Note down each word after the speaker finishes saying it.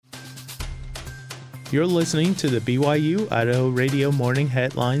You're listening to the BYU Idaho Radio Morning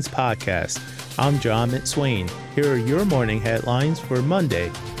Headlines Podcast. I'm John McSwain. Here are your morning headlines for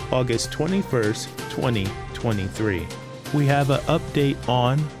Monday, August 21st, 2023. We have an update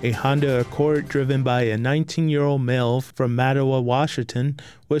on a Honda Accord driven by a 19-year-old male from Mattawa, Washington,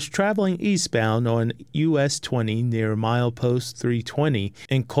 was traveling eastbound on US 20 near milepost 320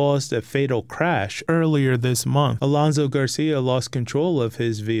 and caused a fatal crash earlier this month. Alonzo Garcia lost control of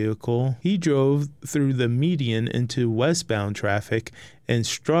his vehicle. He drove through the median into westbound traffic and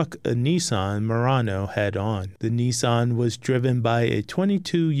struck a Nissan Murano head-on. The Nissan was driven by a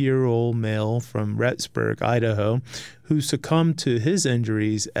 22-year-old male from Rexburg, Idaho, who succumbed to his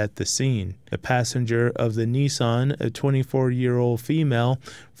injuries at the scene. The passenger of the Nissan, a 24-year-old female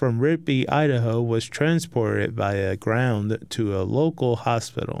from Rigby, Idaho, was transported via ground to a local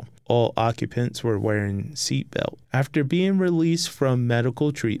hospital. All occupants were wearing seatbelts. After being released from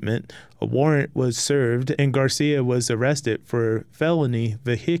medical treatment, a warrant was served and Garcia was arrested for felony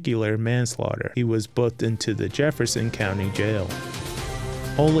vehicular manslaughter. He was booked into the Jefferson County Jail.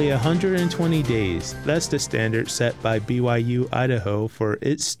 Only 120 days, that's the standard set by BYU Idaho for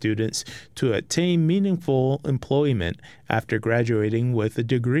its students to attain meaningful employment after graduating with a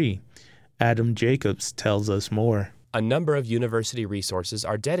degree. Adam Jacobs tells us more. A number of university resources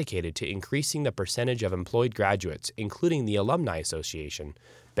are dedicated to increasing the percentage of employed graduates, including the Alumni Association.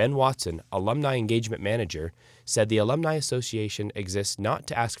 Ben Watson, Alumni Engagement Manager, said the Alumni Association exists not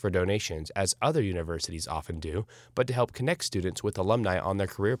to ask for donations, as other universities often do, but to help connect students with alumni on their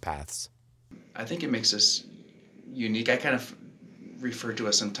career paths. I think it makes us unique. I kind of refer to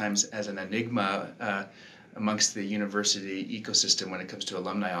us sometimes as an enigma amongst the university ecosystem when it comes to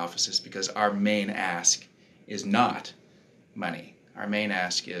alumni offices, because our main ask is not money. Our main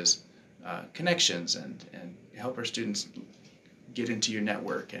ask is connections and help our students get into your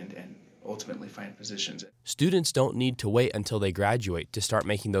network and ultimately find positions. Students don't need to wait until they graduate to start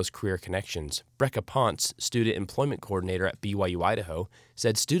making those career connections. Brecca Ponce, Student Employment Coordinator at BYU Idaho,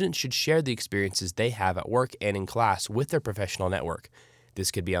 said students should share the experiences they have at work and in class with their professional network.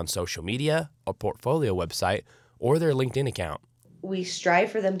 This could be on social media, a portfolio website, or their LinkedIn account. We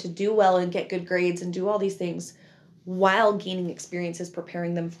strive for them to do well and get good grades and do all these things while gaining experiences,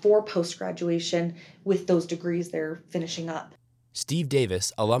 preparing them for post-graduation with those degrees they're finishing up. Steve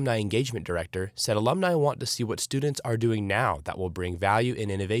Davis, Alumni Engagement Director, said alumni want to see what students are doing now that will bring value and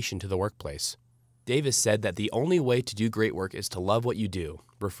innovation to the workplace. Davis said that the only way to do great work is to love what you do,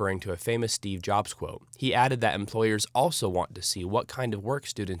 referring to a famous Steve Jobs quote. He added that employers also want to see what kind of work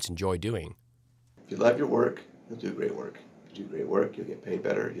students enjoy doing. If you love your work, you'll do great work. If you do great work, you'll get paid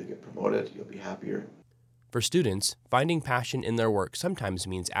better, you'll get promoted, you'll be happier. For students, finding passion in their work sometimes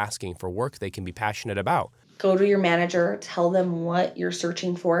means asking for work they can be passionate about. Go to your manager, tell them what you're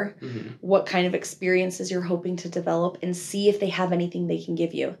searching for, what kind of experiences you're hoping to develop, and see if they have anything they can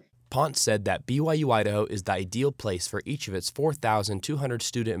give you. Ponce said that BYU Idaho is the ideal place for each of its 4,200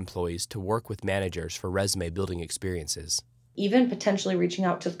 student employees to work with managers for resume building experiences. Even potentially reaching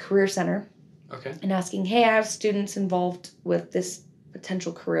out to the Career Center and asking, hey, I have students involved with this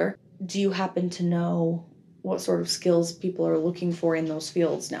potential career. Do you happen to know what sort of skills people are looking for in those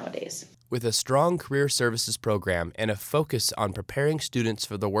fields nowadays? With a strong career services program and a focus on preparing students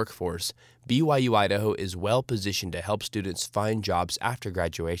for the workforce, BYU Idaho is well positioned to help students find jobs after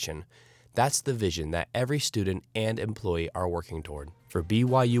graduation. That's the vision that every student and employee are working toward. For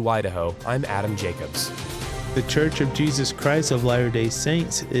BYU Idaho, I'm Adam Jacobs. The Church of Jesus Christ of Latter-day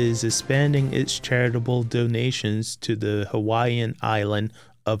Saints is expanding its charitable donations to the Hawaiian island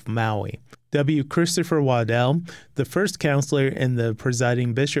of Maui. W. Christopher Waddell, the first counselor and the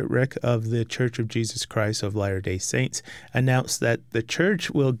presiding bishopric of the Church of Jesus Christ of Latter-day Saints, announced that the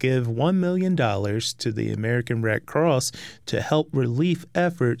church will give $1 million to the American Red Cross to help relief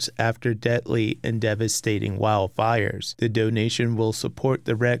efforts after deadly and devastating wildfires. The donation will support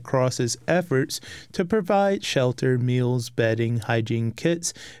the Red Cross's efforts to provide shelter, meals, bedding, hygiene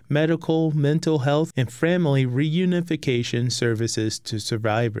kits, medical, mental health, and family reunification services to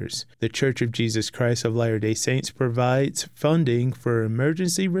survivors. The Church of Jesus Christ of Latter-day Saints provides funding for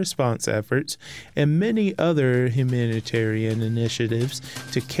emergency response efforts and many other humanitarian initiatives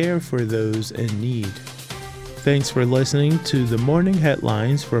to care for those in need. Thanks for listening to the morning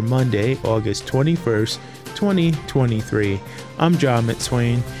headlines for Monday, August 21st, 2023. I'm John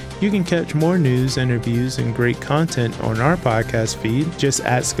McSwain. You can catch more news, interviews, and great content on our podcast feed. Just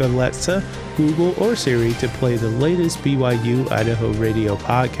ask Alexa, Google, or Siri to play the latest BYU Idaho radio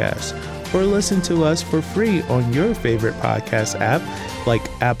podcast, or listen to us for free on your favorite podcast app like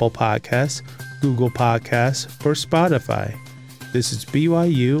Apple Podcasts, Google Podcasts, or Spotify. This is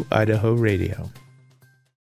BYU Idaho Radio.